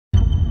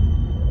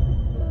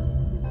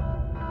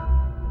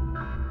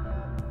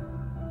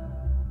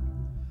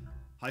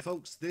Hi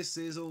folks, this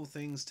is All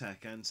Things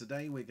Tech, and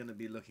today we're going to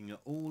be looking at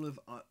all of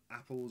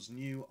Apple's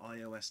new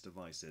iOS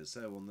devices.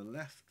 So on the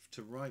left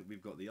to right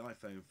we've got the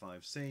iPhone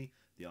 5C,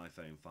 the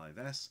iPhone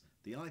 5S,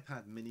 the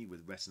iPad mini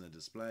with Retina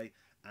display,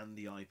 and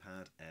the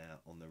iPad Air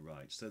on the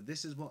right. So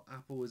this is what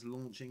Apple is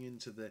launching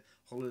into the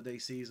holiday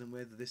season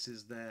with. This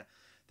is their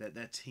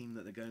team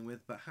that they're going with,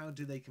 but how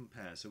do they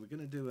compare? So we're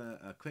going to do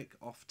a quick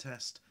off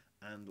test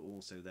and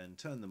also then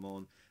turn them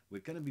on.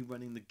 We're going to be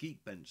running the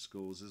Geekbench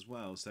scores as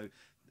well, so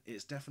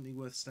it's definitely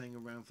worth staying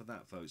around for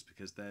that, folks,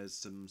 because there's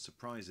some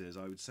surprises.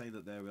 I would say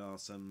that there are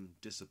some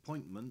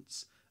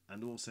disappointments,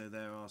 and also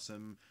there are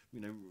some,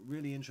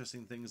 really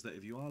interesting things that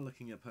if you are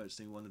looking at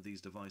purchasing one of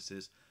these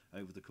devices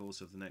over the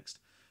course of the next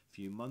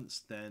few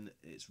months, then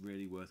it's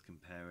really worth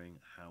comparing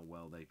how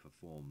well they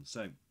perform.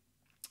 So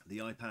the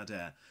iPad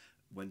Air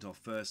went off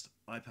first,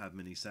 iPad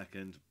mini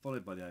second,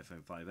 followed by the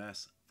iPhone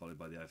 5S, followed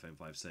by the iPhone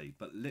 5C.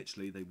 But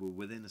literally they were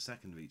within a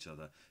second of each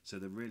other, so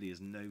there really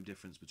is no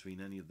difference between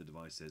any of the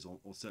devices,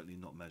 or certainly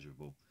not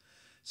measurable.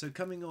 So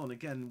coming on,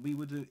 again, we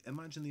would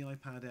imagine the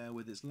iPad Air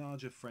with its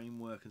larger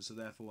framework, and so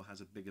therefore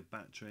has a bigger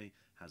battery,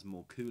 has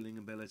more cooling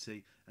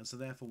ability, and so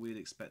therefore we'd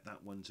expect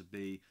that one to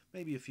be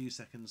maybe a few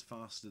seconds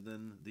faster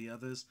than the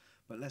others.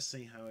 But let's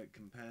see how it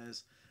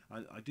compares.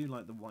 I do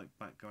like the white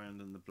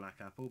background and the black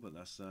Apple, but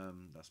that's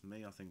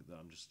me. I think that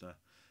I'm just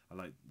I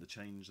like the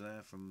change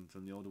there from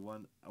the older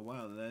one. Oh,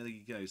 wow, there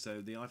you go.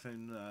 So the the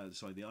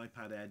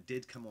iPad Air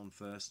did come on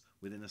first.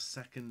 Within a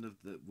second of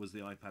was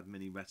the iPad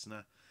mini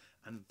Retina,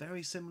 and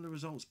very similar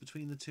results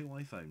between the two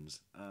iPhones.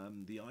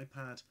 The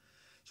iPhone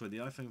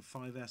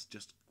 5S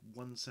just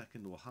 1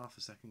 second or half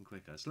a second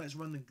quicker. So let's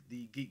run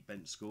the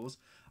Geekbench scores.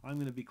 I'm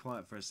going to be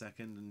quiet for a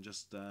second and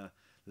just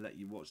let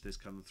you watch this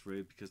come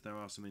through, because there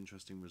are some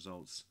interesting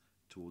results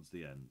towards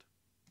the end.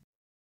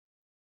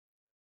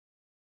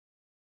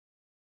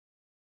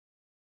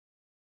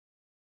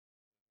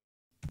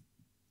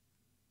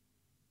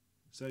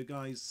 So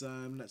guys,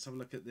 let's have a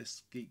look at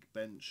this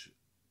Geekbench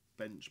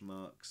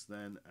benchmarks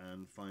then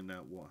and find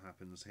out what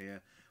happens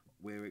here.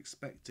 We're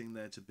expecting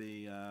there to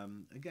be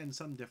again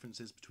some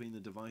differences between the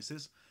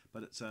devices,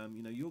 but it's,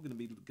 you're going to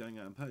be going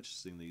out and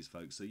purchasing these,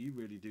 folks, so you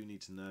really do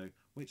need to know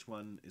which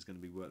one is going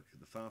to be working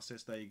the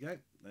fastest. There you go,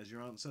 there's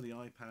your answer, the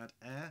iPad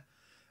Air.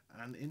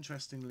 And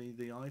interestingly,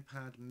 the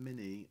iPad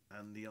mini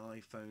and the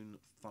iPhone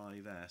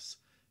 5S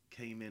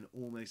came in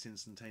almost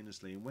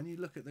instantaneously, and when you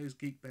look at those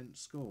Geekbench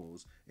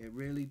scores, it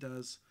really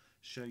does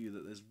show you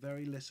that there's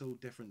very little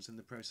difference in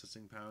the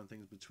processing power and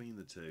things between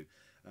the two.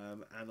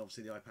 And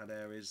obviously the iPad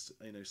Air is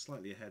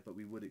slightly ahead, but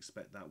we would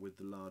expect that with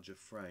the larger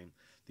frame.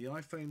 The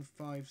iPhone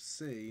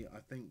 5C, I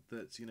think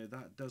that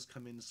that does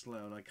come in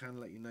slow, and I can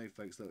let you know,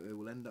 folks, that it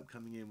will end up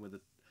coming in with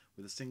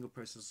a single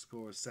processor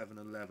score of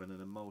 711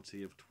 and a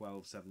multi of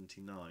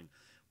 1279,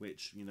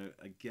 which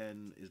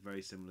again is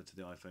very similar to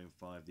the iPhone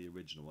 5, the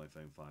original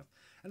iPhone 5.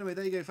 Anyway,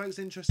 there you go, folks.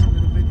 Interesting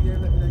little video.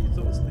 Let me know your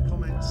thoughts in the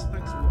comments.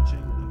 Thanks for watching,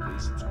 and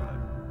please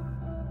subscribe.